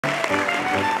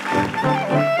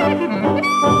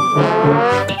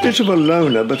bit of a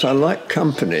loner, but I like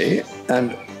company,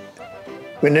 and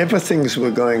whenever things were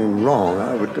going wrong,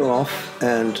 I would go off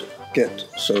and get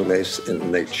solace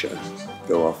in nature,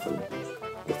 go off and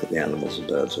look at the animals and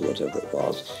birds or whatever it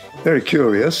was. Very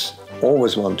curious,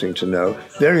 always wanting to know,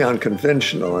 very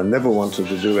unconventional. I never wanted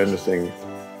to do anything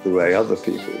the way other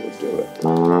people would do it.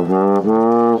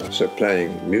 So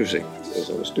playing music, as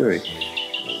I was doing,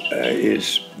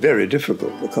 is very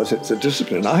difficult because it's a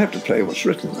discipline. I have to play what's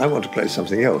written. I want to play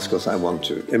something else because I want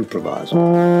to improvise.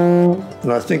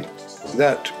 And I think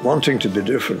that wanting to be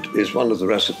different is one of the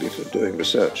recipes for doing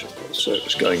research, of course. So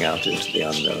it's going out into the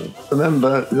unknown. I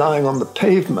remember lying on the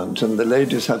pavement and the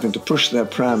ladies having to push their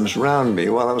prams round me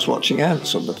while I was watching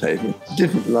ants on the pavement.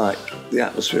 Didn't like the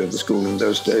atmosphere of the school in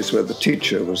those days where the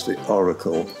teacher was the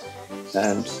oracle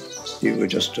and you were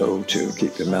just told to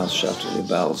keep your mouth shut and your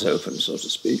bowels open, so to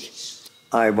speak.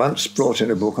 I once brought in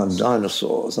a book on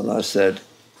dinosaurs and I said,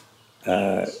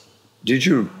 did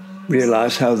you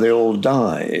realize how they all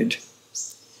died?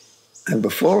 And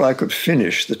before I could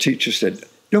finish, the teacher said,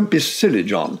 don't be silly,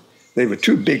 John. They were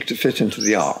too big to fit into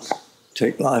the ark.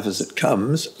 Take life as it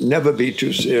comes. Never be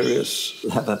too serious.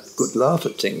 Have a good laugh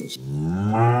at things.